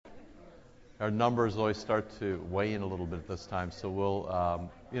our numbers always start to weigh in a little bit at this time. So we'll,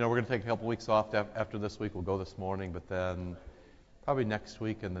 we're going to take a couple weeks off after this week. We'll go this morning, but then probably next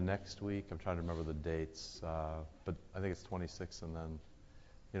week and the next week. I'm trying to remember the dates, but I think it's 26, and then,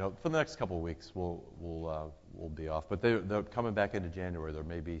 for the next couple of weeks we'll be off. But they're coming back into January. There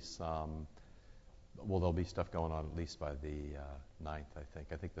may be there'll be stuff going on at least by the 9th, I think.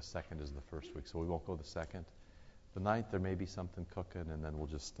 I think the 2nd is the first week, so we won't go the 2nd. The 9th, there may be something cooking, and then we'll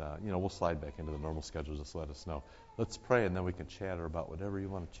just, we'll slide back into the normal schedule. Just let us know. Let's pray, and then we can chatter about whatever you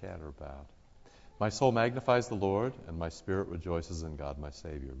want to chatter about. My soul magnifies the Lord, and my spirit rejoices in God my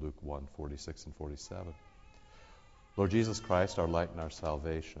Savior. Luke 1:46 and 47. Lord Jesus Christ, our light and our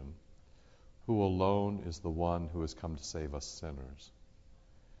salvation, who alone is the one who has come to save us sinners.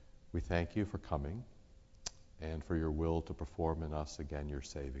 We thank you for coming and for your will to perform in us again your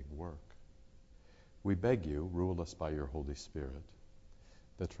saving work. We beg you, rule us by your Holy Spirit,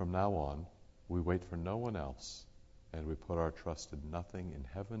 that from now on we wait for no one else, and we put our trust in nothing in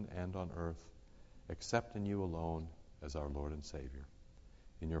heaven and on earth except in you alone as our Lord and Savior.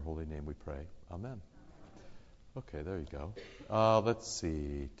 In your holy name we pray. Amen. Okay, there you go. Let's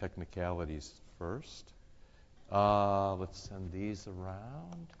see. Technicalities first. Let's send these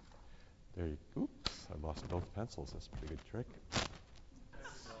around. There you go. Oops, I lost both pencils. That's a pretty good trick.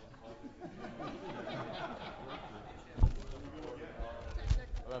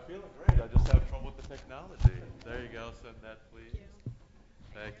 I'm feeling great. I just have trouble with the technology. There you go. Send that, please.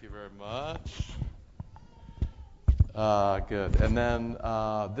 Thank you very much. Good. And then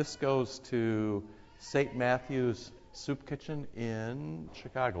this goes to St. Matthew's Soup Kitchen in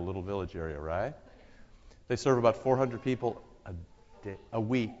Chicago, Little Village area, right? They serve about 400 people a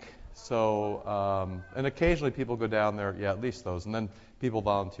week. So, and occasionally people go down there, at least those, and then people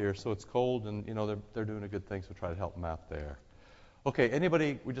volunteer. So it's cold, and they're doing a good thing. So try to help them out there. Okay,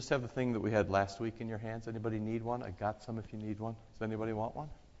 anybody? We just have the thing that we had last week in your hands. Anybody need one? I got some if you need one. Does anybody want one?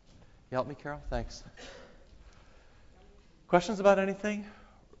 You help me, Carol? Thanks. Questions about anything?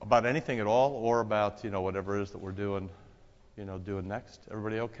 About anything at all, or about whatever it is that we're doing, doing next?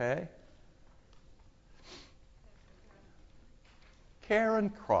 Everybody okay? Karen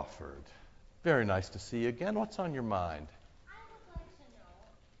Crawford. Very nice to see you again. What's on your mind? I would like to know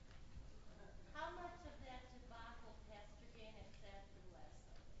how much of that debacle Pastor Dana sat through last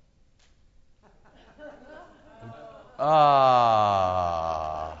Sunday.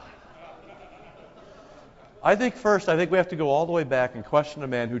 I think we have to go all the way back and question a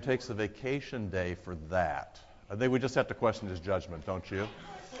man who takes a vacation day for that. I think we just have to question his judgment, don't you?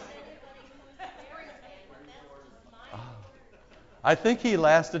 I think he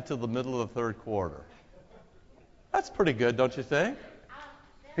lasted till the middle of the third quarter. That's pretty good, don't you think?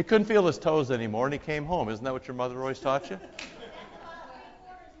 He couldn't feel his toes anymore, and he came home. Isn't that what your mother always taught you?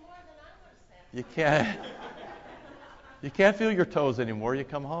 You can't feel your toes anymore. You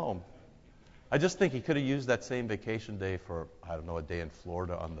come home. I just think he could have used that same vacation day for, a day in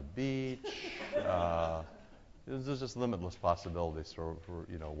Florida on the beach. There's just limitless possibilities for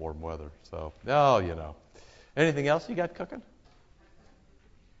warm weather. So, Anything else you got cooking?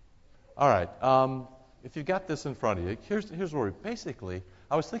 All right. If you've got this in front of you, here's where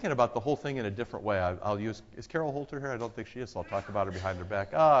I was thinking about the whole thing in a different way. Is Carol Holter here? I don't think she is, so I'll talk about her behind her back.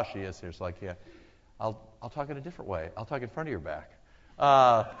 She is here, so I can't. I'll talk in a different way. I'll talk in front of your back.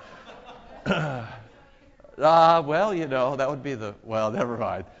 That would be never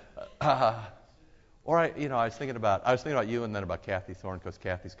mind. Or I was thinking about you and then about Kathy Thorne, because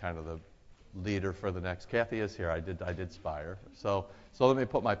Kathy's kind of the leader for the next. Kathy is here. I did Spire. So let me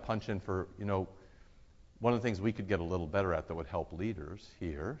put my punch in for, one of the things we could get a little better at that would help leaders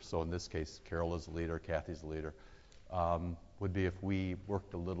here. So in this case, Carol is the leader, Kathy's the leader, would be if we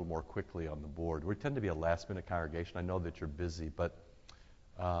worked a little more quickly on the board. We tend to be a last-minute congregation. I know that you're busy, but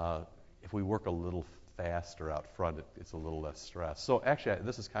if we work a little faster out front, it's a little less stress. So actually,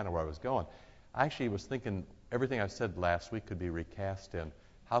 this is kind of where I was going. I actually was thinking everything I said last week could be recast in,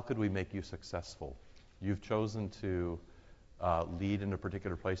 how could we make you successful? You've chosen to lead in a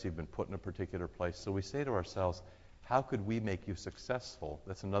particular place. You've been put in a particular place. So we say to ourselves, how could we make you successful?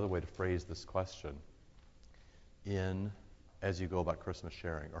 That's another way to phrase this question as you go about Christmas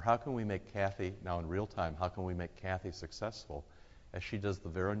sharing. Or how can we make Kathy, now in real time, how can we make Kathy successful as she does the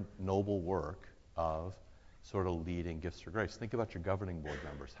very noble work of sort of leading Gifts for Grace? Think about your governing board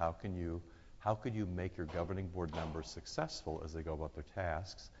members. How could you make your governing board members successful as they go about their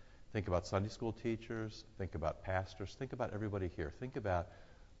tasks? Think about Sunday school teachers. Think about pastors. Think about everybody here. Think about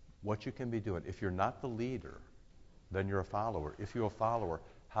what you can be doing. If you're not the leader, then you're a follower. If you're a follower,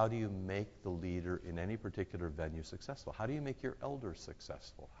 How do you make the leader in any particular venue successful? How do you make your elders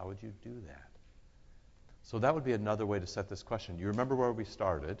successful? How would you do that? So that would be another way to set this question. You remember where we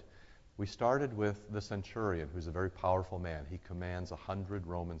started? We started with the centurion, who's a very powerful man. He commands 100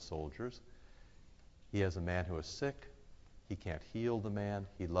 Roman soldiers. He has a man who is sick. He can't heal the man.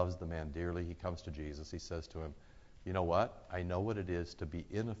 He loves the man dearly. He comes to Jesus. He says to him, you know what? I know what it is to be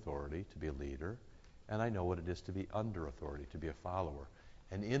in authority, to be a leader, and I know what it is to be under authority, to be a follower.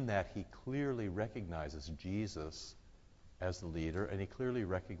 And in that, he clearly recognizes Jesus as the leader, and he clearly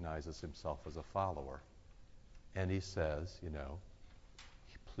recognizes himself as a follower. And he says,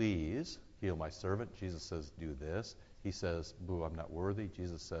 please heal my servant. Jesus says, do this. He says, boo, I'm not worthy.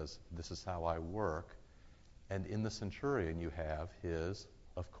 Jesus says, this is how I work. And in the centurion, you have his,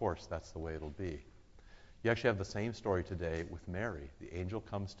 of course, that's the way it'll be. You actually have the same story today with Mary. The angel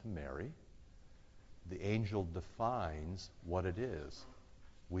comes to Mary. The angel defines what it is.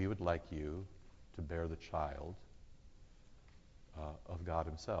 We would like you to bear the child of God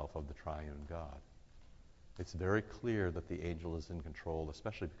himself, of the triune God. It's very clear that the angel is in control,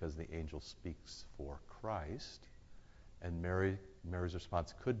 especially because the angel speaks for Christ. And Mary's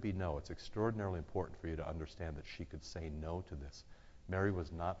response could be no. It's extraordinarily important for you to understand that she could say no to this. Mary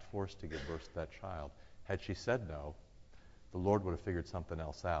was not forced to give birth to that child. Had she said no, the Lord would have figured something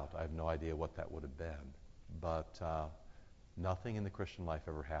else out. I have no idea what that would have been. But nothing in the Christian life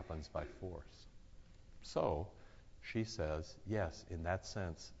ever happens by force. So she says, yes, in that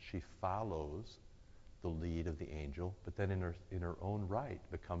sense, she follows the lead of the angel, but then in her own right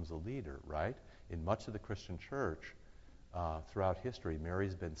becomes a leader, right? In much of the Christian church, throughout history,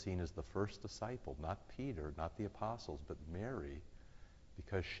 Mary's been seen as the first disciple, not Peter, not the apostles, but Mary,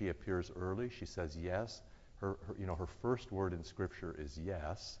 because she appears early. She says yes. Her first word in Scripture is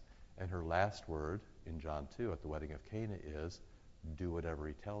yes, and her last word in John 2 at the wedding of Cana is, do whatever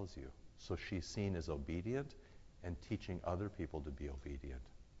he tells you. So she's seen as obedient and teaching other people to be obedient.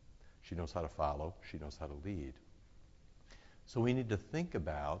 She knows how to follow. She knows how to lead. So we need to think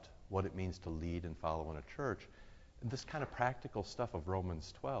about what it means to lead and follow in a church. And this kind of practical stuff of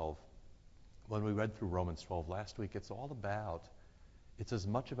Romans 12, when we read through Romans 12 last week, it's as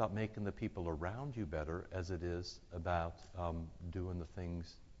much about making the people around you better as it is about doing the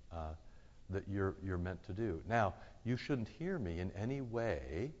things that you're meant to do. Now, you shouldn't hear me in any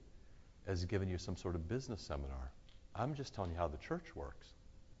way as giving you some sort of business seminar. I'm just telling you how the church works.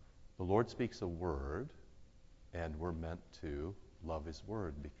 The Lord speaks a word, and we're meant to love his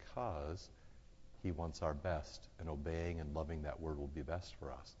word because he wants our best, and obeying and loving that word will be best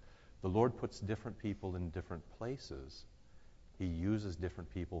for us. The Lord puts different people in different places. He uses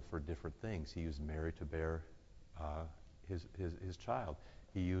different people for different things. He used Mary to bear his child.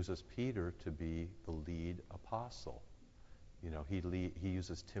 He uses Peter to be the lead apostle. He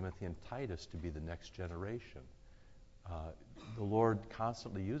uses Timothy and Titus to be the next generation. The Lord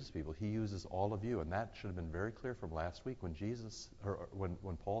constantly uses people. He uses all of you, and that should have been very clear from last week when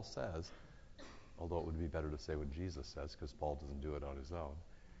Paul says, although it would be better to say when Jesus says, because Paul doesn't do it on his own.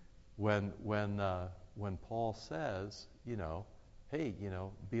 When Paul says, hey,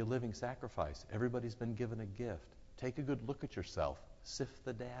 be a living sacrifice. Everybody's been given a gift. Take a good look at yourself. Sift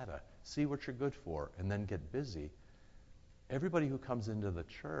the data. See what you're good for, and then get busy. Everybody who comes into the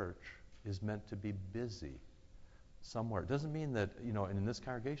church is meant to be busy somewhere. It doesn't mean that, and in this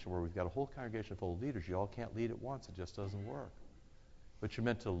congregation where we've got a whole congregation full of leaders, you all can't lead at once. It just doesn't work. But you're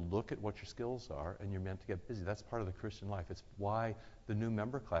meant to look at what your skills are, and you're meant to get busy. That's part of the Christian life. It's why the new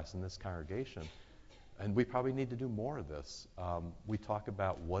member class in this congregation, and we probably need to do more of this. We talk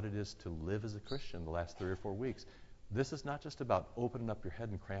about what it is to live as a Christian the last 3 or 4 weeks. This is not just about opening up your head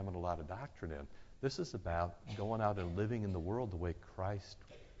and cramming a lot of doctrine in. This is about going out and living in the world the way Christ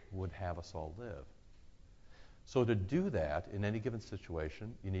would have us all live. So to do that in any given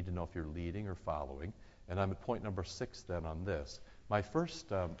situation, you need to know if you're leading or following. And I'm at point number 6 then on this. My first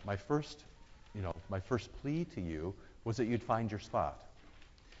plea to you was that you'd find your spot.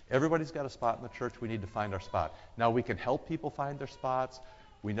 Everybody's got a spot in the church. We need to find our spot. Now, we can help people find their spots.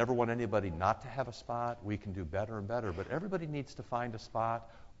 We never want anybody not to have a spot. We can do better and better. But everybody needs to find a spot.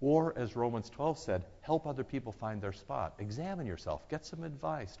 Or, as Romans 12 said, help other people find their spot. Examine yourself. Get some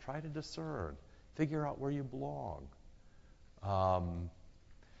advice. Try to discern. Figure out where you belong.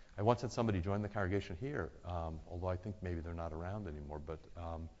 I once had somebody join the congregation here, although I think maybe they're not around anymore, but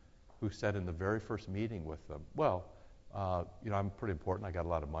who said in the very first meeting with them, I'm pretty important. I got a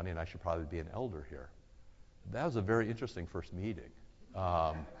lot of money, and I should probably be an elder here. That was a very interesting first meeting.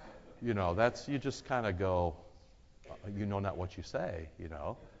 You just kind of go, not what you say,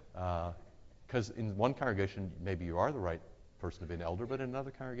 because in one congregation, maybe you are the right person to be an elder, but in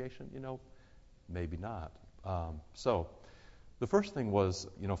another congregation, maybe not. So the first thing was,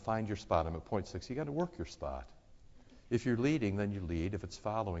 find your spot. I'm at point 6. You got to work your spot. If you're leading, then you lead. If it's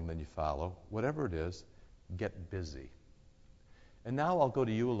following, then you follow. Whatever it is, get busy. And now I'll go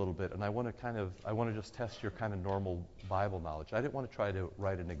to you a little bit, and I want to just test your kind of normal Bible knowledge. I didn't want to try to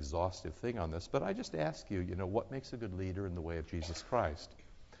write an exhaustive thing on this, but I just ask you, what makes a good leader in the way of Jesus Christ?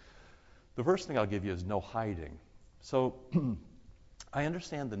 The first thing I'll give you is no hiding. So I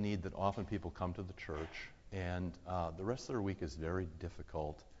understand the need that often people come to the church, and the rest of their week is very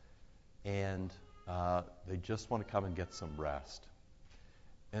difficult, and they just want to come and get some rest.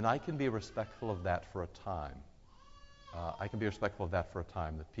 And I can be respectful of that for a time.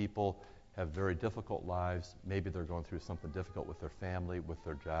 That people have very difficult lives. Maybe they're going through something difficult with their family, with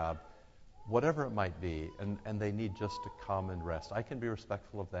their job, whatever it might be, and they need just to come and rest. I can be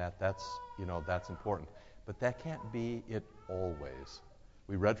respectful of that. That's important. But that can't be it always.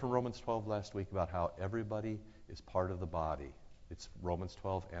 We read from Romans 12 last week about how everybody is part of the body. It's Romans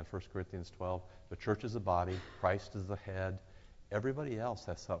 12 and 1 Corinthians 12. The church is a body. Christ is the head. Everybody else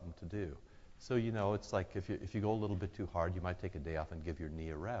has something to do. So, it's like if you go a little bit too hard, you might take a day off and give your knee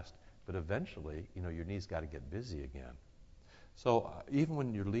a rest. But eventually, your knee's got to get busy again. So even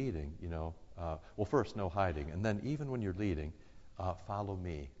when you're leading, first, no hiding. And then even when you're leading, follow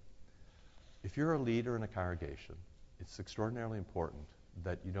me. If you're a leader in a congregation, it's extraordinarily important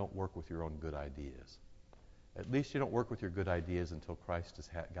that you don't work with your own good ideas. At least you don't work with your good ideas until Christ has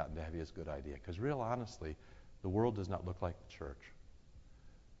gotten to have his good idea. Because real honestly, the world does not look like the church.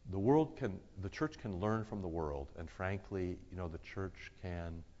 The church can learn from the world, and frankly, the church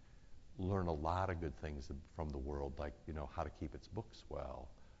can learn a lot of good things from the world, like, how to keep its books well,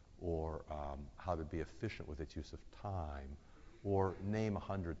 or how to be efficient with its use of time, or name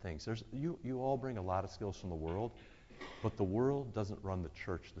 100 things. You all bring a lot of skills from the world, but the world doesn't run the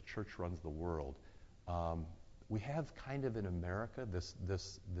church. The church runs the world. We have kind of in America this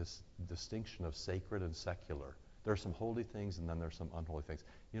distinction of sacred and secular. There are some holy things, and then there's some unholy things.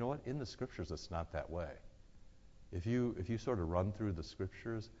 You know what? In the Scriptures, it's not that way. If you sort of run through the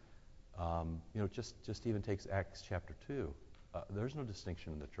Scriptures, just even takes Acts chapter 2. There's no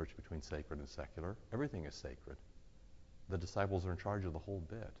distinction in the church between sacred and secular. Everything is sacred. The disciples are in charge of the whole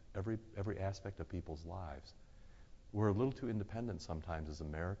bit, every aspect of people's lives. We're a little too independent sometimes as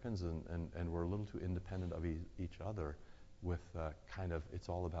Americans, and we're a little too independent of each other with it's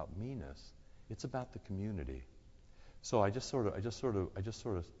all about me-ness. It's about the community. So the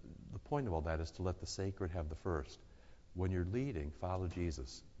point of all that is to let the sacred have the first. When you're leading, follow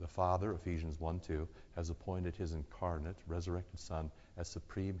Jesus. The Father, Ephesians 1:2, has appointed his incarnate, resurrected Son as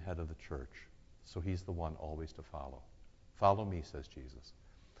supreme head of the church. So he's the one always to follow. Follow me, says Jesus.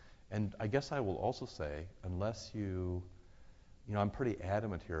 And I guess I will also say, unless I'm pretty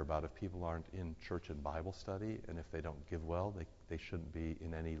adamant here about if people aren't in church and Bible study, and if they don't give well, they shouldn't be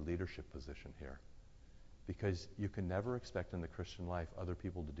in any leadership position here. Because you can never expect in the Christian life other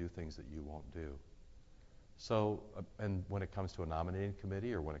people to do things that you won't do. So, and when it comes to a nominating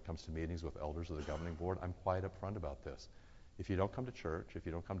committee or when it comes to meetings with elders of the governing board, I'm quite upfront about this. If you don't come to church, if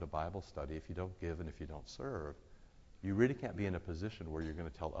you don't come to Bible study, if you don't give, and if you don't serve, you really can't be in a position where you're going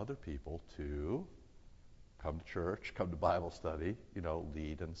to tell other people to come to church, come to Bible study,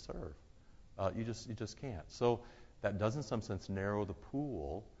 lead and serve. You just can't. So that does in some sense narrow the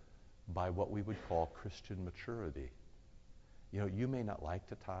pool by what we would call Christian maturity. You may not like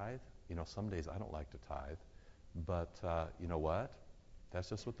to tithe. Some days I don't like to tithe. But you know what? That's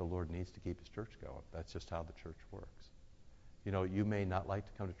just what the Lord needs to keep his church going. That's just how the church works. You may not like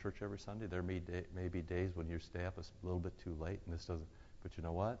to come to church every Sunday. There may be days when you stay up a little bit too late, and this doesn't. But you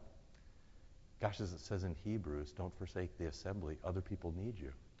know what? Gosh, as it says in Hebrews, don't forsake the assembly. Other people need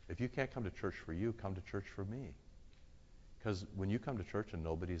you. If you can't come to church for you, come to church for me. Because when you come to church and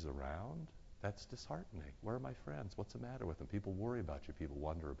nobody's around, that's disheartening. Where are my friends? What's the matter with them? People worry about you. People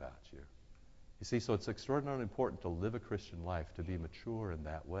wonder about you. You see, so it's extraordinarily important to live a Christian life, to be mature in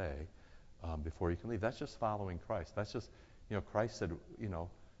that way before you can leave. That's just following Christ. That's just, Christ said,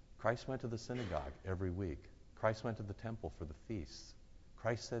 Christ went to the synagogue every week. Christ went to the temple for the feasts.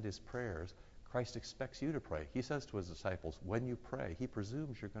 Christ said his prayers. Christ expects you to pray. He says to his disciples, when you pray, he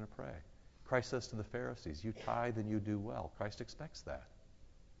presumes you're going to pray. Christ says to the Pharisees, you tithe and you do well. Christ expects that.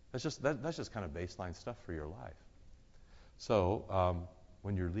 That's just kind of baseline stuff for your life. So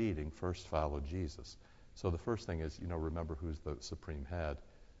when you're leading, first follow Jesus. So the first thing is, remember who's the supreme head.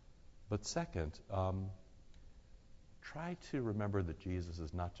 But second, try to remember that Jesus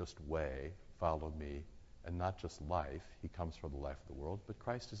is not just way, follow me, and not just life. He comes for the life of the world, but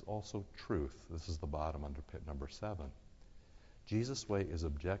Christ is also truth. This is the bottom under pit number 7. Jesus' way is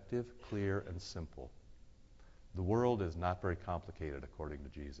objective, clear, and simple. The world is not very complicated according to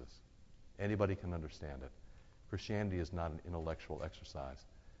Jesus. Anybody can understand it. Christianity is not an intellectual exercise,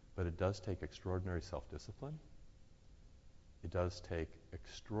 but it does take extraordinary self-discipline. It does take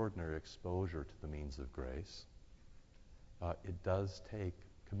extraordinary exposure to the means of grace. It does take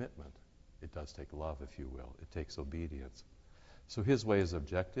commitment. It does take love, if you will. It takes obedience. So his way is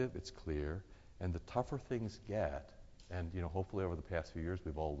objective, it's clear, and the tougher things get, and hopefully over the past few years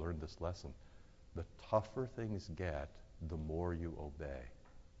we've all learned this lesson, the tougher things get, the more you obey.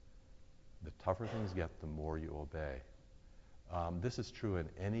 The tougher things get, the more you obey. This is true in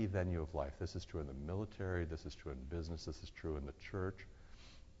any venue of life. This is true in the military. This is true in business. This is true in the church.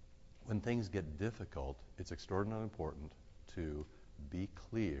 When things get difficult, it's extraordinarily important to be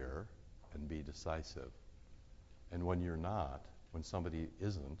clear and be decisive. And when you're not, when somebody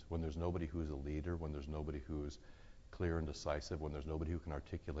isn't, when there's nobody who's a leader, when there's nobody who's clear and decisive, when there's nobody who can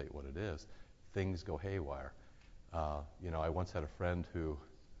articulate what it is, things go haywire. I once had a friend who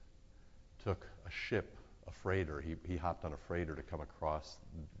took a ship, a freighter. He hopped on a freighter to come across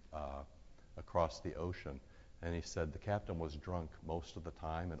the ocean, and he said the captain was drunk most of the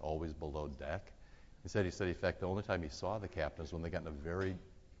time and always below deck. He said in fact the only time he saw the captain was when they got in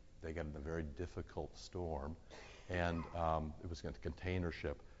a very difficult storm, and it was a container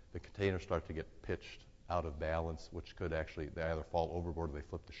ship. The container started to get pitched out of balance, which could actually they either fall overboard or they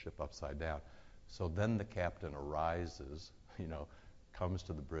flip the ship upside down. So then the captain arises, comes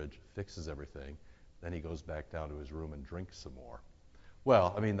to the bridge, fixes everything, then he goes back down to his room and drinks some more.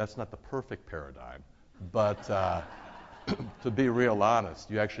 Well, that's not the perfect paradigm, but to be real honest,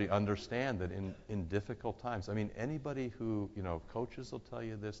 you actually understand that in difficult times, anybody who, coaches will tell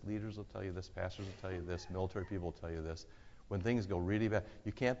you this, leaders will tell you this, pastors will tell you this, military people will tell you this, when things go really bad,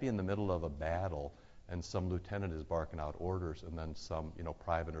 you can't be in the middle of a battle and some lieutenant is barking out orders and then some,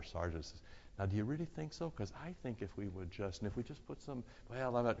 private or sergeant says, now, do you really think so? Because I think if we just put some,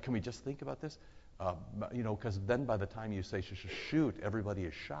 can we just think about this? Because then by the time you say shoot, everybody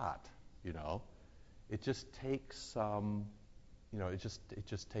is shot. It just takes some, it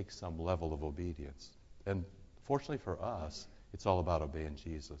just takes some level of obedience. And fortunately for us, it's all about obeying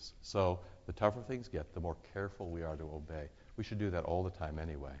Jesus. So the tougher things get, the more careful we are to obey. We should do that all the time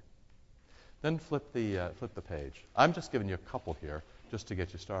anyway. Then flip the page. I'm just giving you a couple here just to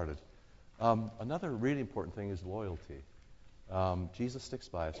get you started. Another really important thing is loyalty. Jesus sticks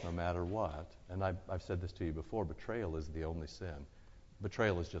by us no matter what. And I've said this to you before, betrayal is the only sin.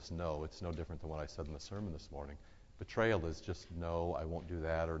 Betrayal is just no. It's no different than what I said in the sermon this morning. Betrayal is just no, I won't do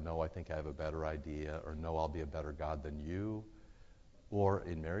that, or no, I think I have a better idea, or no, I'll be a better God than you. Or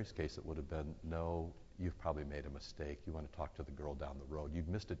in Mary's case, it would have been, no, you've probably made a mistake. You want to talk to the girl down the road. You've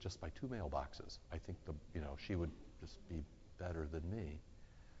missed it just by 2 mailboxes. I think she would just be better than me.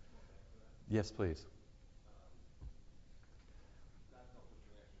 Yes, please.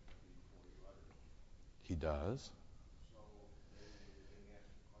 He does.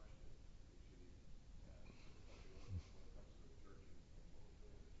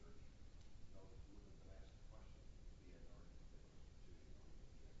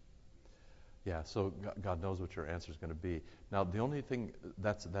 Yeah, so God knows what your answer is going to be. Now, the only thing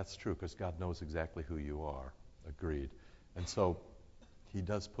that's true because God knows exactly who you are. Agreed. And so He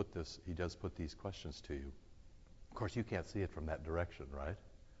does put these questions to you. Of course, you can't see it from that direction, right?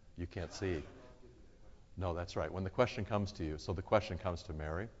 You can't see. No, that's right. When the question comes to you, so the question comes to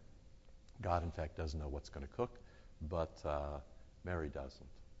Mary. God, in fact, does know what's going to cook, but Mary doesn't,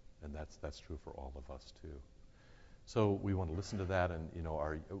 and that's true for all of us too. So we want to listen to that, and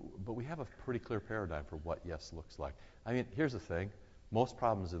but we have a pretty clear paradigm for what yes looks like. Here's the thing: most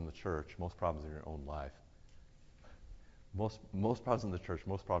problems in the church, most problems in your own life, most problems in the church,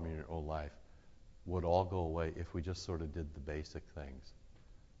 most problems in your own life would all go away if we just sort of did the basic things: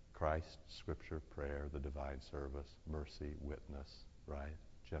 Christ, Scripture, prayer, the divine service, mercy, witness, right,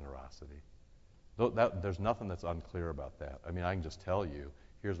 generosity. There's nothing that's unclear about that. I can just tell you,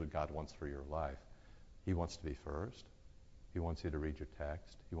 here's what God wants for your life. He wants to be first. He wants you to read your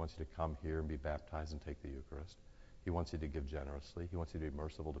text. He wants you to come here and be baptized and take the Eucharist. He wants you to give generously. He wants you to be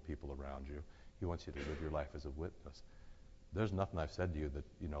merciful to people around you. He wants you to live your life as a witness. There's nothing I've said to you that,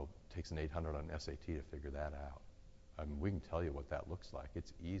 takes an 800 on SAT to figure that out. We can tell you what that looks like.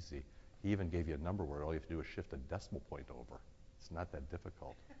 It's easy. He even gave you a number where all you have to do is shift a decimal point over. It's not that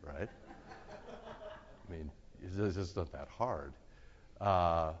difficult, right? It's just not that hard.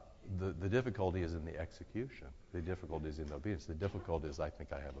 The difficulty is in the execution. The difficulty is in the obedience. The difficulty is I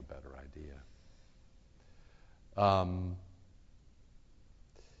think I have a better idea.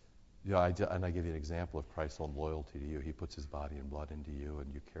 Yeah, and I give you an example of Christ's own loyalty to you. He puts his body and blood into you,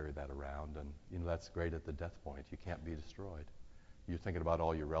 and you carry that around. And, that's great at the death point. You can't be destroyed. You're thinking about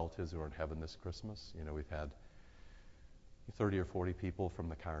all your relatives who are in heaven this Christmas. We've had 30 or 40 people from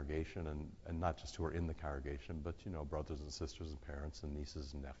the congregation, and not just who are in the congregation, but, brothers and sisters and parents and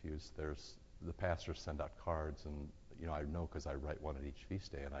nieces and nephews. The pastors send out cards, and, I know because I write one at each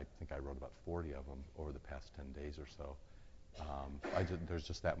feast day, and I think I wrote about 40 of them over the past 10 days or so. There's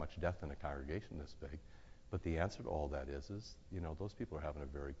just that much death in a congregation this big. But the answer to all that is those people are having a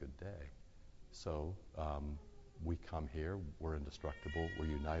very good day. So we come here, we're indestructible, we're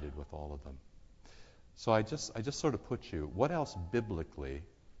united with all of them. So I just sort of put you, what else biblically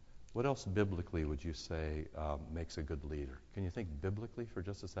would you say makes a good leader? Can you think biblically for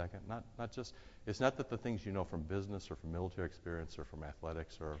just a second? Not just, it's not that the things you know from business or from military experience or from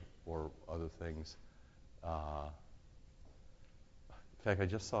athletics or other things. In fact, I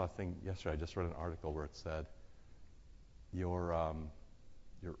just saw a thing yesterday. I just read an article where it said your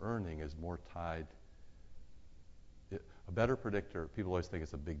earning is more tied. A better predictor. People always think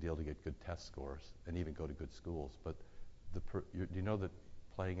it's a big deal to get good test scores and even go to good schools. But do you know that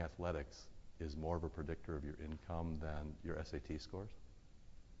playing athletics is more of a predictor of your income than your SAT scores?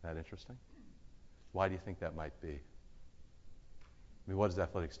 Isn't that interesting? Why do you think that might be? I mean, what does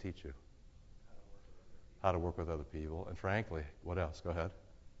athletics teach you? How to work with other people. And frankly, what else? Go ahead.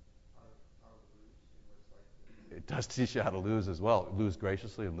 It does teach you how to lose as well. Lose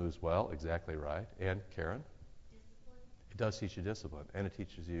graciously and lose well. Exactly right. And Karen? Discipline. It does teach you discipline. And it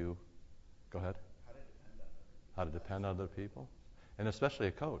teaches you, go ahead. How to depend on other people. And especially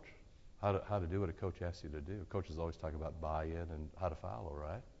a coach. How to do what a coach asks you to do. Coaches always talk about buy-in and how to follow,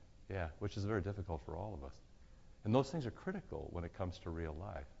 right? Yeah, which is very difficult for all of us. And those things are critical when it comes to real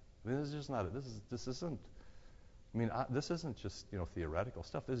life. I mean, this is just not. This isn't. I mean, this isn't just theoretical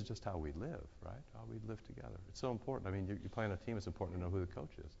stuff. This is just how we live, right? How we live together. It's so important. I mean, you play on a team. It's important to know who the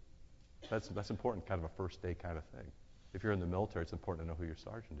coach is. That's important. Kind of a first day kind of thing. If you're in the military, it's important to know who your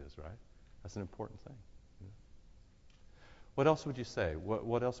sergeant is, right? That's an important thing. What else would you say?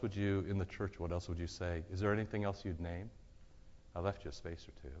 What else would you in the church? What else would you say? Is there anything else you'd name? I left you a space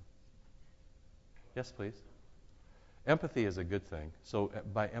or two. Yes, please. Empathy is a good thing. So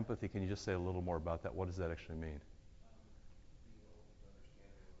by empathy, can you just say a little more about that? What does that actually mean?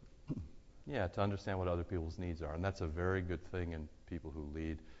 Yeah, to understand what other people's needs are. And that's a very good thing in people who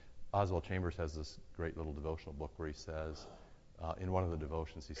lead. Oswald Chambers has this great little devotional book where he says, in one of the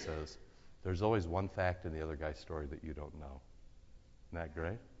devotions, he says, there's always one fact in the other guy's story that you don't know. Isn't that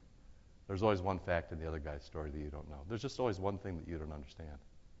great? There's always one fact in the other guy's story that you don't know. There's just always one thing that you don't understand.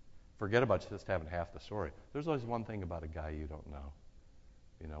 Forget about just having half the story. There's always one thing about a guy you don't know.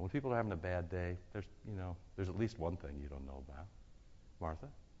 When people are having a bad day, there's at least one thing you don't know about. Martha?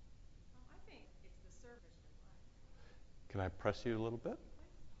 I think it's the service in life. Can I press you a little bit?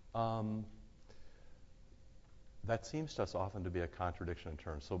 That seems to us often to be a contradiction in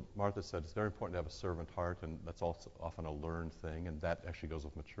terms. So Martha said it's very important to have a servant heart, and that's also often a learned thing, and that actually goes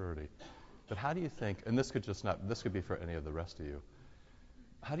with maturity. But how do you think, and this could be for any of the rest of you,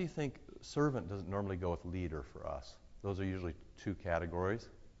 how do you think servant doesn't normally go with leader for us? Those are usually two categories.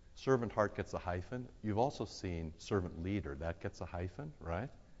 Servant heart gets a hyphen. You've also seen servant leader. That gets a hyphen, right?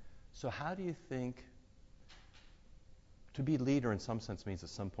 So how do you think to be leader in some sense means at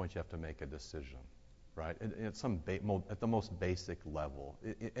some point you have to make a decision, right? At the most basic level.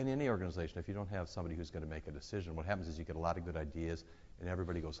 In any organization, if you don't have somebody who's going to make a decision, what happens is you get a lot of good ideas and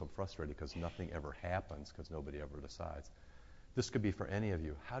everybody goes home frustrated because nothing ever happens because nobody ever decides. This could be for any of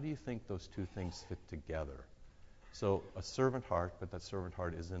you. How do you think those two things fit together? So a servant heart, but that servant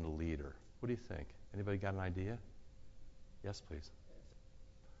heart isn't a leader. What do you think? Anybody got an idea? Yes, please.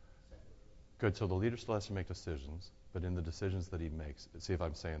 Good. So the leader still has to make decisions, but in the decisions that he makes, see if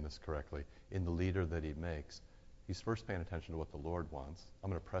I'm saying this correctly, in the leader that he makes, he's first paying attention to what the Lord wants. I'm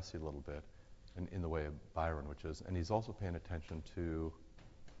going to press you a little bit in the way of Byron, and he's also paying attention to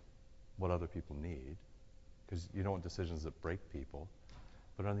what other people need, because you don't want decisions that break people.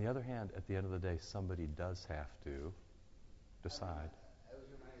 But on the other hand, at the end of the day, somebody does have to decide.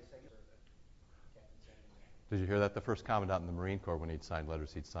 Did you hear that? The first commandant in the Marine Corps, when he'd sign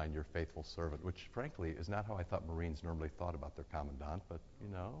letters, he'd sign "Your faithful servant," which, frankly, is not how I thought Marines normally thought about their commandant, but,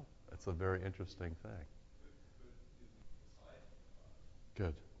 it's a very interesting thing.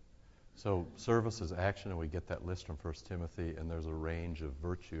 Good. So service is action, and we get that list from 1 Timothy, and there's a range of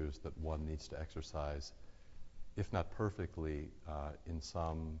virtues that one needs to exercise, if not perfectly, in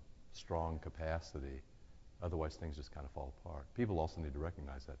some strong capacity. Otherwise, things just kind of fall apart. People also need to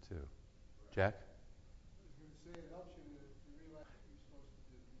recognize that, too. Jack? I was going to say it helps you to realize what you're supposed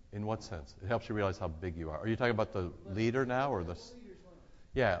to do. In what sense? It helps you realize how big you are. Are you talking about the leader now or the?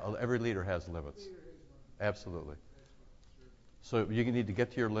 Yeah, every leader has limits. Absolutely. So you need to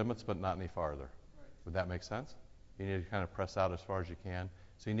get to your limits, but not any farther. Would that make sense? You need to kind of press out as far as you can.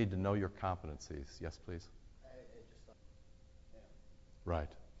 So you need to know your competencies. Yes, please. Right.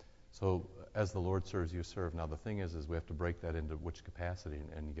 So as the Lord serves, you serve. Now the thing is we have to break that into which capacity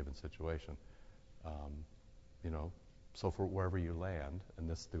in any given situation. You know, so for wherever you land, and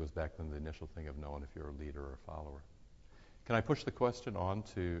this goes back to the initial thing of knowing if you're a leader or a follower. Can I push the question on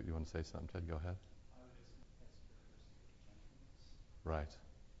to, you want to say something, Ted? Go ahead. Right.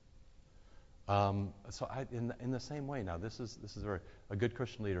 So in the same way, now this is a good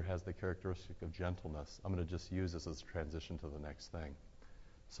Christian leader has the characteristic of gentleness. I'm going to just use this as a transition to the next thing.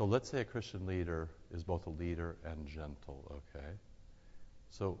 So let's say a Christian leader is both a leader and gentle, okay?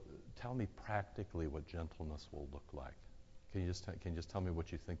 So tell me practically what gentleness will look like. Can you just tell me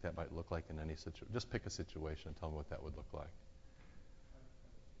what you think that might look like in any situation? Just pick a situation and tell me what that would look like.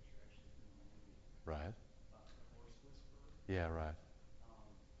 Right. Yeah, right.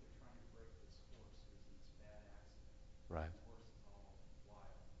 Right.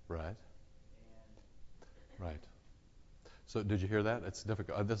 Right. Right. So did you hear that? It's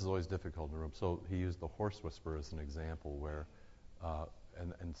difficult. This is always difficult in the room. So he used the horse whisperer as an example where,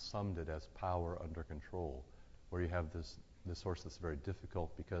 and summed it as power under control, where you have this horse that's very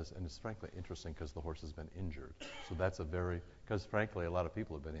difficult because, and it's frankly interesting because the horse has been injured. So that's because frankly a lot of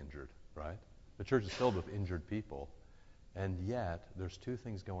people have been injured, right? The church is filled with injured people. And yet there's two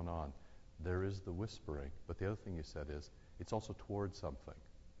things going on. There is the whispering, but the other thing you said is it's also towards something.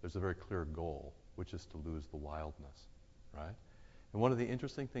 There's a very clear goal, which is to lose the wildness, right? And one of the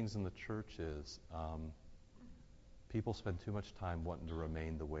interesting things in the church is people spend too much time wanting to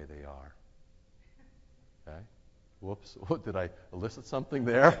remain the way they are. Okay? Whoops. Did I elicit something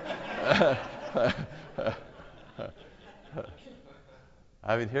there?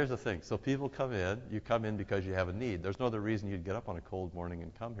 I mean, here's the thing. So people come in. You come in because you have a need. There's no other reason you'd get up on a cold morning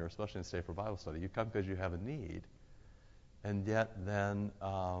and come here, especially in Stay for Bible Study. You come because you have a need. And yet then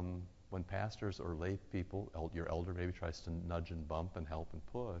when pastors or lay people, your elder maybe tries to nudge and bump and help and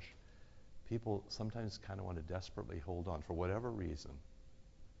push, people sometimes kind of want to desperately hold on. For whatever reason,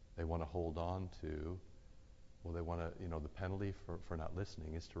 they want to hold on to, well, they want to, the penalty for not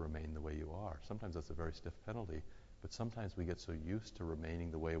listening is to remain the way you are. Sometimes that's a very stiff penalty. But sometimes we get so used to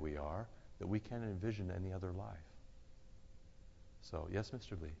remaining the way we are that we can't envision any other life. So, yes,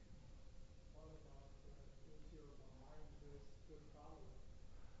 Mr. Lee? What about the issue of a mindless good follower?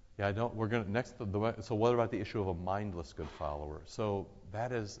 Yeah, we're going to, so what about the issue of a mindless good follower? So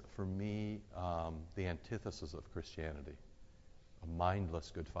that is, for me, the antithesis of Christianity. A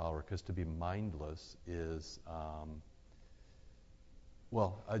mindless good follower. Because to be mindless is, I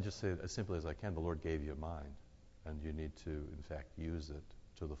just say it as simply as I can, the Lord gave you a mind. And you need to, in fact, use it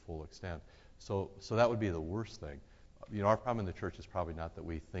to the full extent. So that would be the worst thing. Our problem in the church is probably not that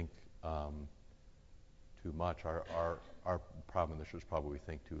we think too much. Our problem in the church is probably we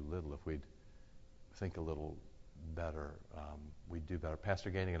think too little. If we'd think a little better, we'd do better.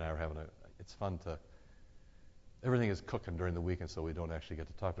 Pastor Gaining and I are having it's fun to, everything is cooking during the weekend, so we don't actually get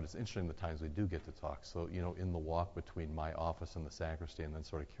to talk, but it's interesting the times we do get to talk. So, in the walk between my office and the sacristy and then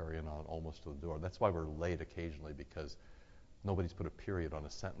sort of carrying on almost to the door. That's why we're late occasionally, because nobody's put a period on a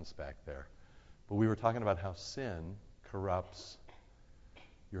sentence back there. But we were talking about how sin corrupts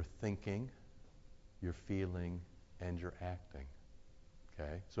your thinking, your feeling, and your acting.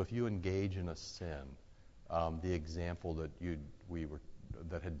 Okay? So if you engage in a sin, the example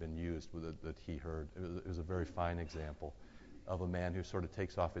that had been used, that he heard, it was a very fine example of a man who sort of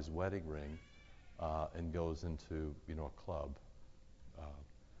takes off his wedding ring and goes into, a club.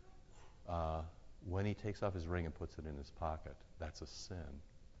 When he takes off his ring and puts it in his pocket, that's a sin.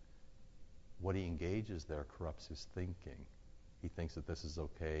 What he engages there corrupts his thinking. He thinks that this is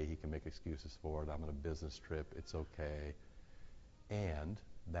okay. He can make excuses for it. I'm on a business trip. It's okay. And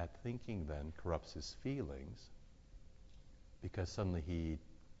that thinking then corrupts his feelings, because suddenly he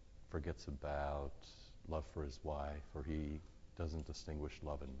forgets about love for his wife, or he doesn't distinguish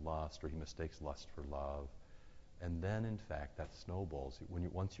love and lust, or he mistakes lust for love. And then, in fact, that snowballs.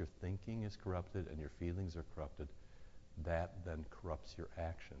 Once your thinking is corrupted and your feelings are corrupted, that then corrupts your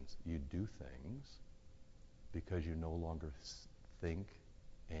actions. You do things because you no longer think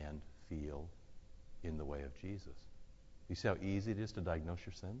and feel in the way of Jesus. You see how easy it is to diagnose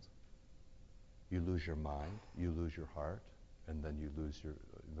your sins? You lose your mind, you lose your heart, and then you lose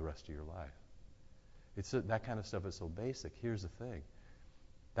the rest of your life. That kind of stuff is so basic. Here's the thing.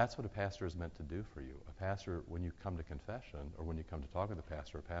 That's what a pastor is meant to do for you. A pastor, when you come to confession or when you come to talk with a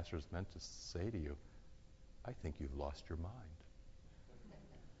pastor is meant to say to you, I think you've lost your mind.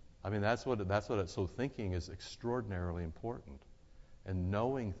 I mean, so thinking is extraordinarily important. And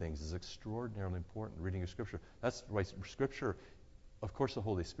knowing things is extraordinarily important. Reading your Scripture. That's why Scripture, of course the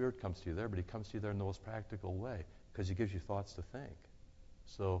Holy Spirit comes to you there, but He comes to you there in the most practical way because He gives you thoughts to think.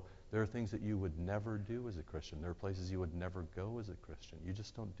 So there are things that you would never do as a Christian. There are places you would never go as a Christian. You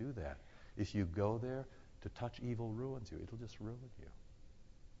just don't do that. If you go there, to touch evil ruins you. It'll just ruin you.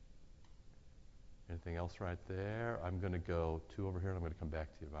 Anything else right there? I'm going to go 2 over here, and I'm going to come back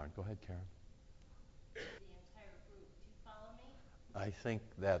to you, Byron. Go ahead, Karen. The entire group. Do you follow me? I think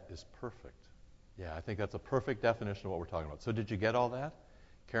that is perfect. Yeah, I think that's a perfect definition of what we're talking about. So did you get all that?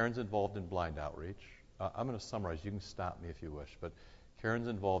 Karen's involved in blind outreach. I'm going to summarize. You can stop me if you wish, but Karen's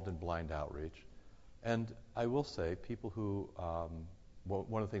involved in blind outreach. And I will say, people who,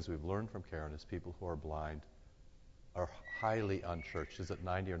 one of the things we've learned from Karen is people who are blind are highly unchurched. Is it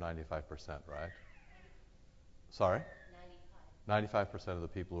 90 or 95%, right? Sorry? 95% of the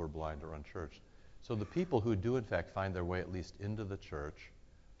people who are blind are unchurched. So the people who do, in fact, find their way at least into the church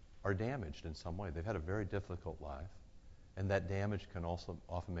are damaged in some way. They've had a very difficult life, and that damage can also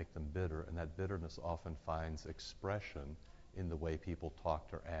often make them bitter, and that bitterness often finds expression in the way people talk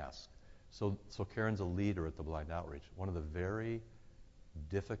or ask. So Karen's a leader at the Blind Outreach. One of the very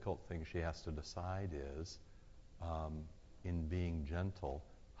difficult things she has to decide is, in being gentle,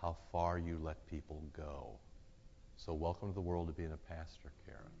 how far you let people go. So welcome to the world of being a pastor,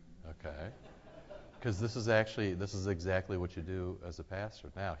 Karen. Okay? Because this is exactly what you do as a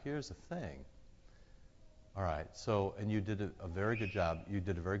pastor. Now, here's the thing. All right, so, and you did a very good job. You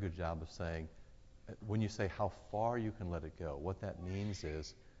did a very good job of saying, when you say how far you can let it go, what that means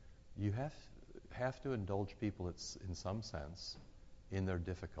is you have to indulge people in some sense in their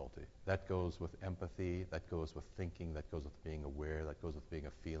difficulty. That goes with empathy, that goes with thinking, that goes with being aware, that goes with being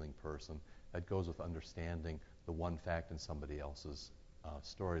a feeling person, that goes with understanding the one fact in somebody else's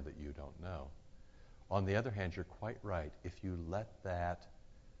story that you don't know. On the other hand, you're quite right. If you let that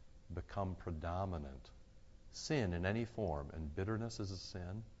become predominant, sin in any form, and bitterness is a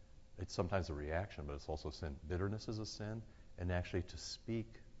sin, it's sometimes a reaction, but it's also a sin. Bitterness is a sin, and actually to speak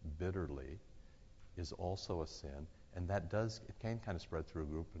bitterly is also a sin, and it can kind of spread through a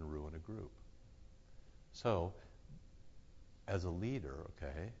group and ruin a group. So, as a leader,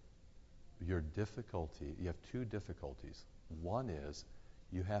 okay, you have 2 difficulties. One is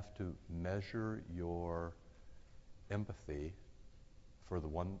you have to measure your empathy for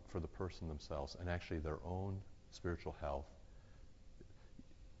the person themselves and actually their own spiritual health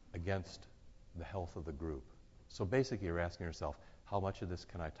against the health of the group. So basically you're asking yourself, how much of this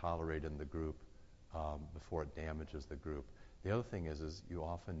can I tolerate in the group before it damages the group? The other thing is you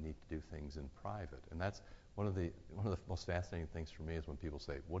often need to do things in private. And that's one of the most fascinating things for me is when people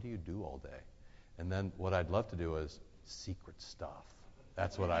say, what do you do all day? And then what I'd love to do is secret stuff.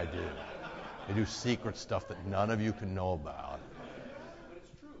 That's what I do. I do secret stuff that none of you can know about.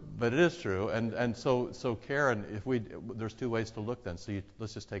 But it is true. And so Karen, there's 2 ways to look then. So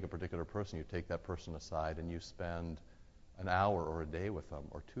let's just take a particular person. You take that person aside and you spend an hour or a day with them,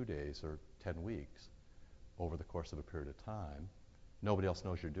 or 2 days, or 10 weeks over the course of a period of time. Nobody else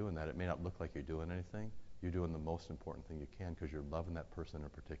knows you're doing that. It may not look like you're doing anything. You're doing the most important thing you can because you're loving that person in a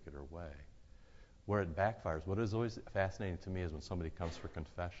particular way. Where it backfires, what is always fascinating to me is when somebody comes for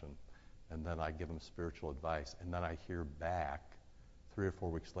confession, and then I give them spiritual advice, and then I hear back 3 or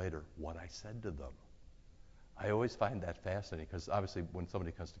 4 weeks later what I said to them. I always find that fascinating because obviously when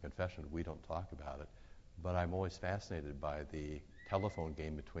somebody comes to confession, we don't talk about it. But I'm always fascinated by the telephone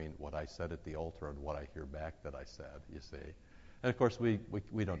game between what I said at the altar and what I hear back that I said, you see. And of course, we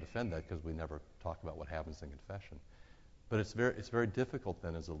don't defend that because we never talk about what happens in confession. But it's very difficult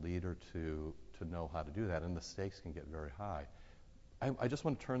then as a leader to know how to do that, and the stakes can get very high. I just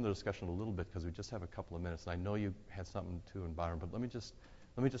want to turn the discussion a little bit because we just have a couple of minutes, and I know you had something too in Byron, but let me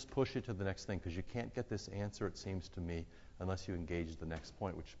just push you to the next thing because you can't get this answer, it seems to me, unless you engage the next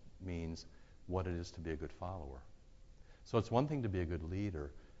point, which means what it is to be a good follower. So it's one thing to be a good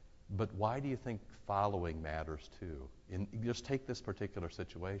leader, but why do you think following matters too? Just take this particular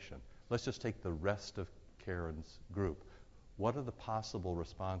situation. Let's just take the rest of Karen's group. What are the possible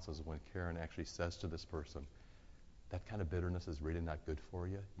responses when Karen actually says to this person, that kind of bitterness is really not good for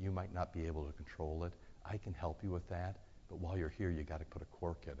you. You might not be able to control it. I can help you with that, but while you're here, you got to put a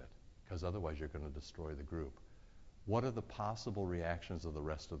cork in it because otherwise you're going to destroy the group. What are the possible reactions of the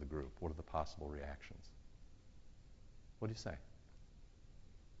rest of the group? What are the possible reactions? What do you say?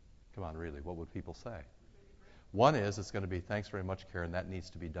 Come on, really, what would people say? One is, it's going to be, thanks very much, Karen, that needs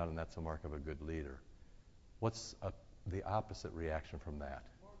to be done, and that's a mark of a good leader. What's the opposite reaction from that?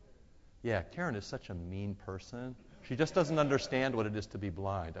 Yeah, Karen is such a mean person. She just doesn't understand what it is to be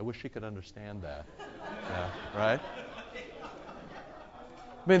blind. I wish she could understand that. Yeah, right?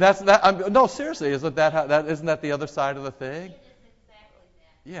 I mean, that's that. No, seriously, isn't that the other side of the thing? It is exactly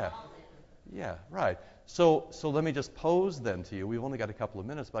that. Yeah. All that. Yeah, right. So let me just pose then to you. We've only got a couple of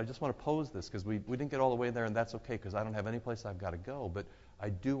minutes, but I just want to pose this because we didn't get all the way there, and that's okay because I don't have any place I've got to go. But I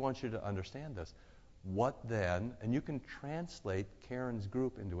do want you to understand this. What then, and you can translate Karen's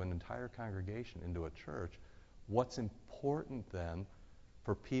group into an entire congregation, into a church. What's important then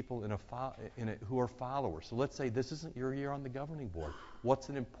for people who are followers? So let's say this isn't your year on the governing board. What's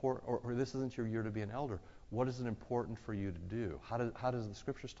an important, or this isn't your year to be an elder. What is it important for you to do? How does the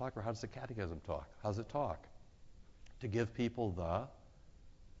scriptures talk, or how does the catechism talk? How does it talk? To give people the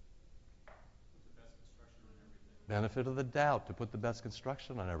benefit of the doubt, to put the best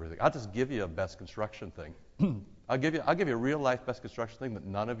construction on everything. I'll just give you a best construction thing. I'll give you a real life best construction thing that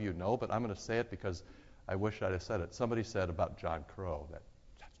none of you know, but I'm going to say it because I wish I'd have said it. Somebody said about John Crow, that's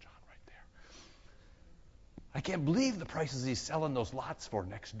John right there. I can't believe the prices he's selling those lots for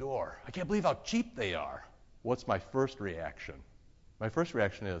next door. I can't believe how cheap they are. What's my first reaction? My first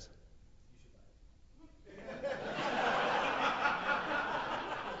reaction is,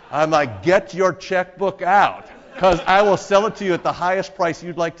 I'm like, get your checkbook out, because I will sell it to you at the highest price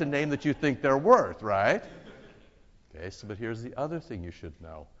you'd like to name that you think they're worth, right? Okay, so but here's the other thing you should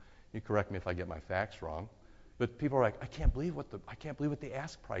know. You correct me if I get my facts wrong, but people are like, I can't believe what the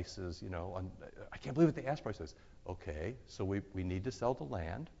ask price is, I can't believe what the ask price is. Okay, so we need to sell the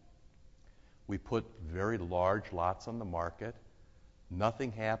land. We put very large lots on the market.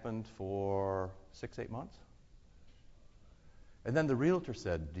 Nothing happened for 6-8 months. And then the realtor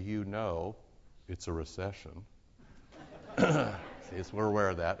said, do you know it's a recession? See, we're aware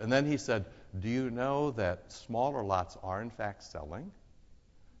of that. And then he said, do you know that smaller lots are in fact selling?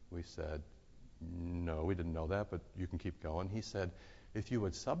 We said, no, we didn't know that, but you can keep going. He said, if you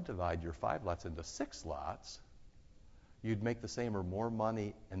would subdivide your 5 lots into 6 lots, you'd make the same or more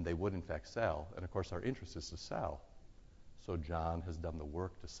money, and they would in fact sell. And of course, our interest is to sell. So John has done the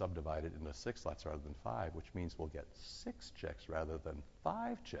work to subdivide it into 6 lots rather than 5, which means we'll get 6 checks rather than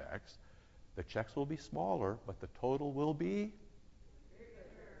 5 checks. The checks will be smaller, but the total will be bigger.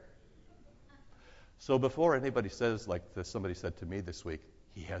 So before anybody says, like somebody said to me this week,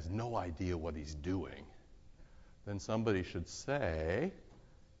 he has no idea what he's doing, then somebody should say,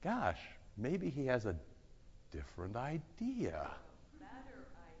 gosh, maybe he has a different idea.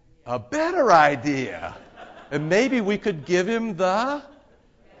 A better idea. And maybe we could give him the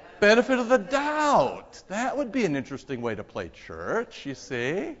benefit of the doubt. That would be an interesting way to play church, you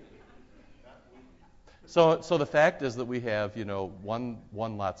see. So the fact is that we have, one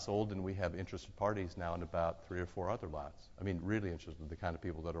lot sold, and we have interested parties now in about 3 or 4 other lots. I mean, really interested, the kind of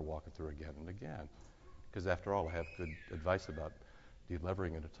people that are walking through again and again. Because after all, I have good advice about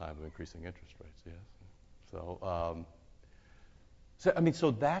delevering at a time of increasing interest rates, yes. So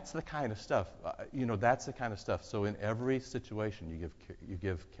that's the kind of stuff. That's the kind of stuff. So in every situation, you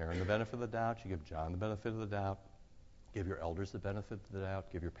give Karen the benefit of the doubt, you give John the benefit of the doubt, give your elders the benefit of the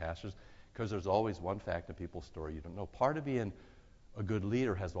doubt, give your pastors, because there's always one fact in people's story you don't know. Part of being a good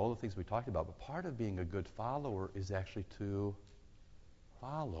leader has all the things we talked about, but part of being a good follower is actually to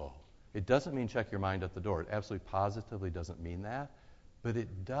follow. It doesn't mean check your mind at the door. It absolutely positively doesn't mean that, but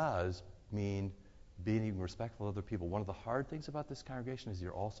it does mean being respectful of other people. One of the hard things about this congregation is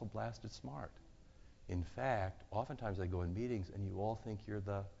you're also blasted smart. In fact, oftentimes I go in meetings and you all think you're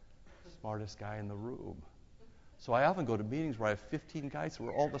the smartest guy in the room. So I often go to meetings where I have 15 guys who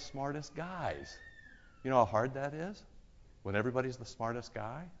are all the smartest guys. You know how hard that is? When everybody's the smartest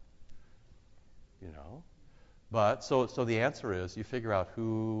guy? But so the answer is you figure out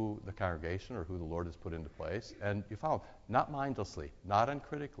who the congregation or who the Lord has put into place, and you follow. Not mindlessly, not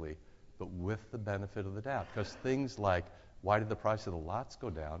uncritically, but with the benefit of the doubt. Because things like, why did the price of the lots go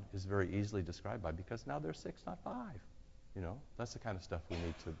down, is very easily described by, because now they're 6, not 5. That's the kind of stuff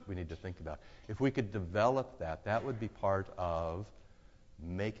we need to think about. If we could develop that would be part of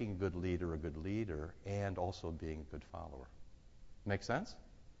making a good leader, and also being a good follower. Make sense?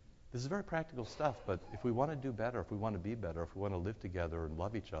 This is very practical stuff, but if we want to do better, if we want to be better, if we want to live together and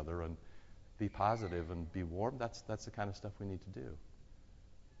love each other and be positive and be warm, that's the kind of stuff we need to do.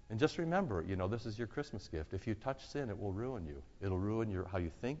 And just remember, this is your Christmas gift. If you touch sin, it will ruin you. It'll ruin how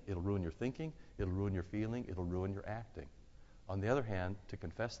you think. It'll ruin your thinking. It'll ruin your feeling. It'll ruin your acting. On the other hand, to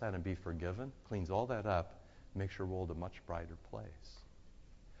confess that and be forgiven cleans all that up, makes your world a much brighter place.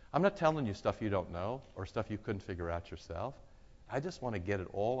 I'm not telling you stuff you don't know or stuff you couldn't figure out yourself. I just want to get it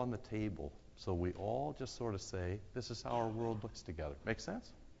all on the table so we all just sort of say, this is how our world looks together. Make sense?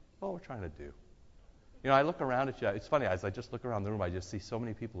 That's all we're trying to do. You know, I look around at you. It's funny, as I just look around the room, I just see so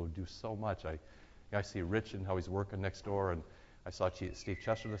many people who do so much. I see Rich and how he's working next door, and I saw Steve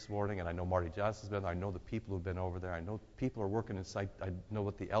Chester this morning, and I know Marty Johnson's been there. I know the people who've been over there. I know people are working inside. I know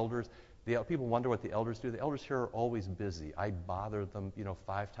what the elders, people wonder what the elders do. The elders here are always busy. I bother them,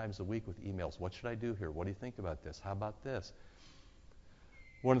 5 times a week with emails. What should I do here? What do you think about this? How about this?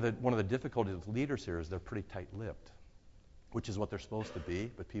 One of the difficulties with leaders here is they're pretty tight-lipped, which is what they're supposed to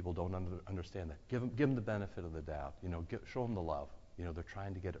be, but people don't understand that. Give them the benefit of the doubt. Show them the love. They're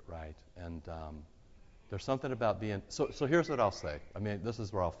trying to get it right. And there's something about being... So here's what I'll say. This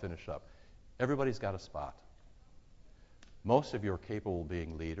is where I'll finish up. Everybody's got a spot. Most of you are capable of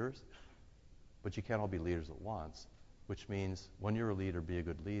being leaders, but you can't all be leaders at once, which means when you're a leader, be a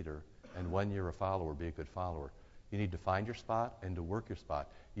good leader, and when you're a follower, be a good follower. You need to find your spot and to work your spot.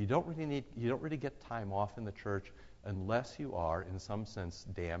 You don't really get time off in the church unless you are, in some sense,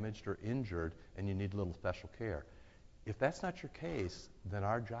 damaged or injured and you need a little special care. If that's not your case, then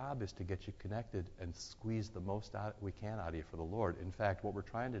our job is to get you connected and squeeze the most out we can out of you for the Lord. In fact, what we're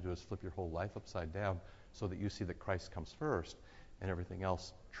trying to do is flip your whole life upside down so that you see that Christ comes first and everything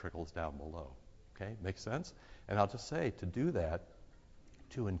else trickles down below. Okay? Makes sense? And I'll just say, to do that,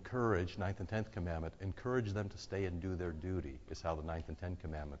 to encourage, 9th and 10th commandment, encourage them to stay and do their duty is how the 9th and 10th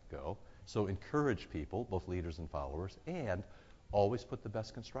commandment go. So encourage people, both leaders and followers, and always put the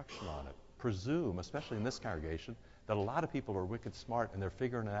best construction on it. Presume, especially in this congregation, that a lot of people are wicked smart and they're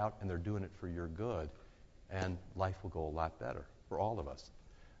figuring it out and they're doing it for your good, and life will go a lot better for all of us.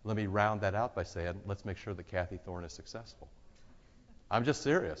 Let me round that out by saying, let's make sure that Kathy Thorne is successful. I'm just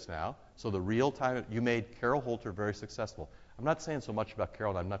serious now. So the real time, you made Carol Holter very successful. I'm not saying so much about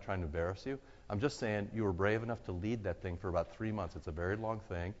Carol, and I'm not trying to embarrass you. I'm just saying you were brave enough to lead that thing for about 3 months. It's a very long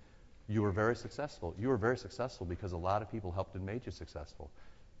thing. You were very successful. You were very successful because a lot of people helped and made you successful.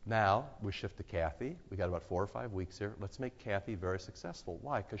 Now, we shift to Kathy. We got about 4 or 5 weeks here. Let's make Kathy very successful.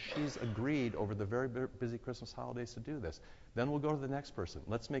 Why? Because she's agreed over the very busy Christmas holidays to do this. Then we'll go to the next person.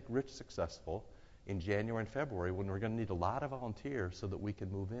 Let's make Rich successful in January and February when we're going to need a lot of volunteers so that we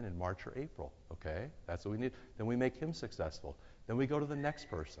can move in March or April. Okay? That's what we need. Then we make him successful. Then we go to the next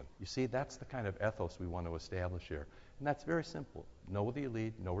person. You see, that's the kind of ethos we want to establish here. And that's very simple. Know whether you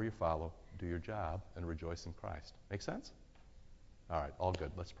lead, know where you follow, do your job, and rejoice in Christ. Make sense? All right, all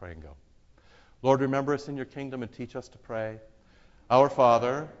good. Let's pray and go. Lord, remember us in your kingdom and teach us to pray. Our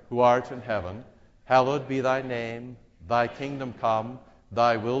Father, who art in heaven, hallowed be thy name. Thy kingdom come,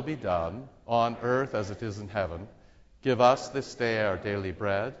 thy will be done, on earth as it is in heaven. Give us this day our daily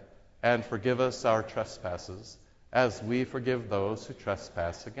bread, and forgive us our trespasses, as we forgive those who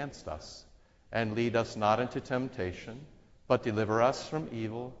trespass against us. And lead us not into temptation, but deliver us from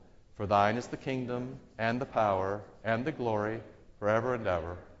evil. For thine is the kingdom, and the power, and the glory, forever and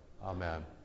ever. Amen.